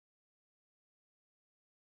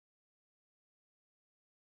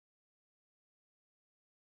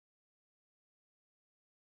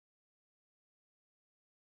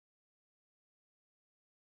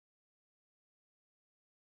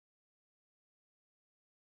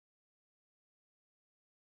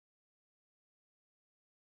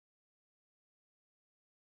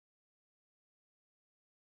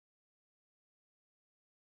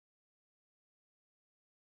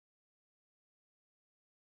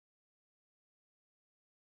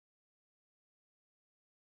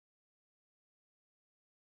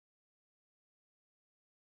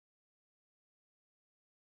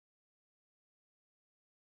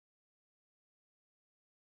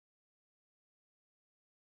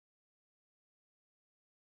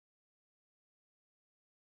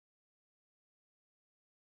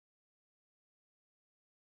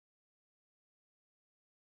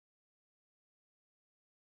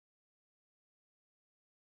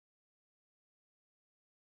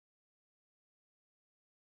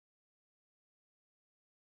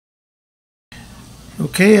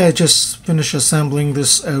Okay, I just finished assembling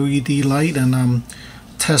this LED light and I'm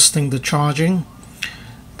testing the charging.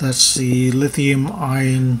 That's the lithium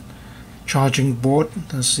ion charging board.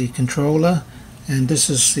 That's the controller, and this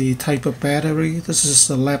is the type of battery. This is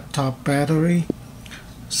the laptop battery,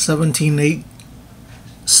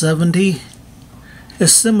 17870.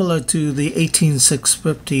 It's similar to the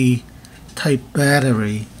 18650 type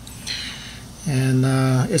battery, and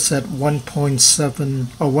it's at 1.7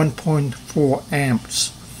 or 1.4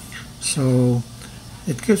 amps, so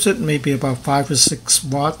it gives it maybe about 5 or 6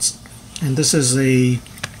 watts. And this is a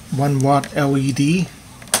 1 watt LED,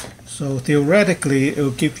 so theoretically it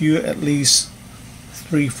will give you at least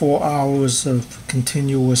 3-4 hours of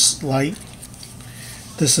continuous light.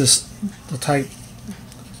 This is the type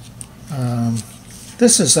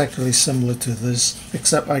this is actually similar to this,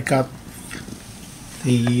 except I got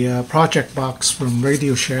the project box from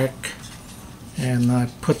Radio Shack, and I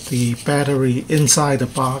put the battery inside the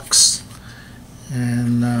box,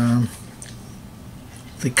 and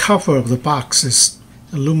the cover of the box is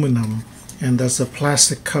aluminum, and there's a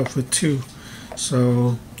plastic cover too,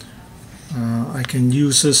 so I can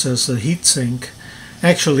use this as a heat sink.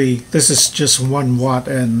 Actually, this is just 1 watt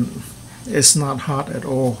and it's not hot at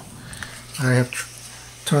all. I have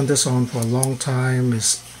turned this on for a long time.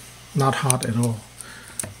 It's not hot at all,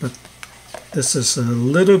 but this is a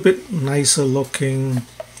little bit nicer looking,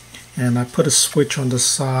 and I put a switch on the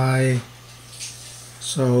side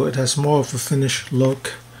so it has more of a finished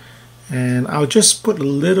look. And I'll just put a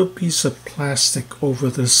little piece of plastic over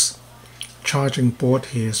this charging board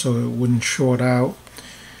here so it wouldn't short out.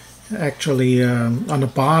 Actually, on the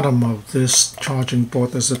bottom of this charging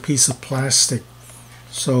board there's a piece of plastic,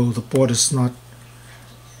 so the board is not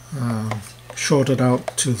shorted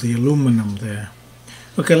out to the aluminum there.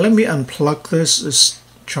 Okay, let me unplug this. It's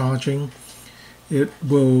charging. It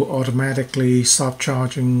will automatically stop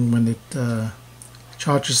charging when it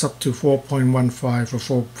charges up to 4.15 or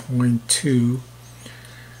 4.2.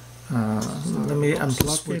 Let me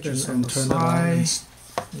unplug it and turn it on.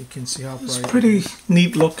 You can see how bright it's pretty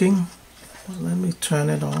neat looking. Let me turn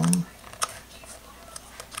it on.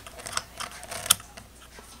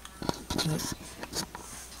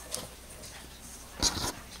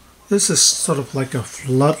 This is sort of like a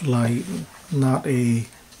floodlight, not a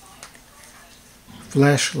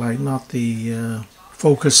flashlight, not the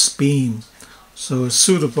focus beam. So it's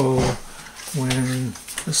suitable when,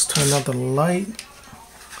 let's turn on the light.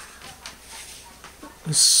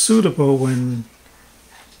 It's suitable when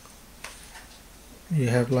you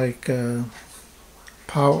have like a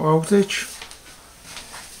power outage,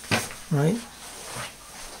 right?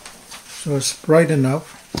 So it's bright enough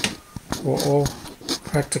for all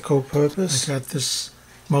practical purpose. I got this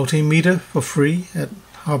multimeter for free at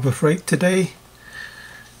Harbor Freight today.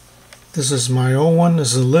 This is my own one.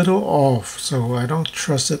 It's a little off, so I don't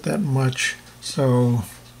trust it that much. So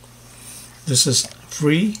this is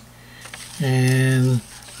free, and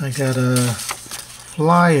I got a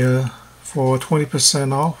flyer for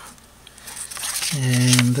 20% off,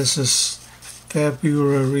 and this is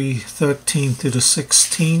February 13th to the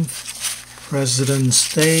 16th,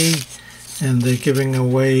 President's Day, and they're giving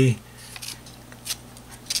away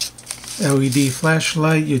LED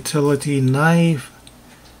flashlight, utility knife,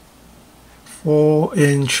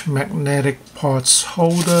 4-inch magnetic parts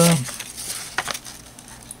holder,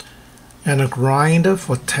 and a grinder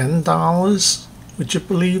for $10. Would you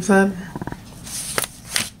believe that?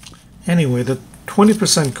 Anyway, the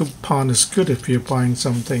 20% coupon is good if you're buying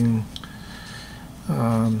something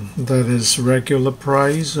that is regular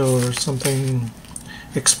price or something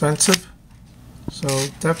expensive. So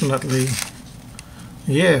definitely,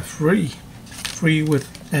 yeah, free with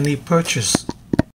any purchase.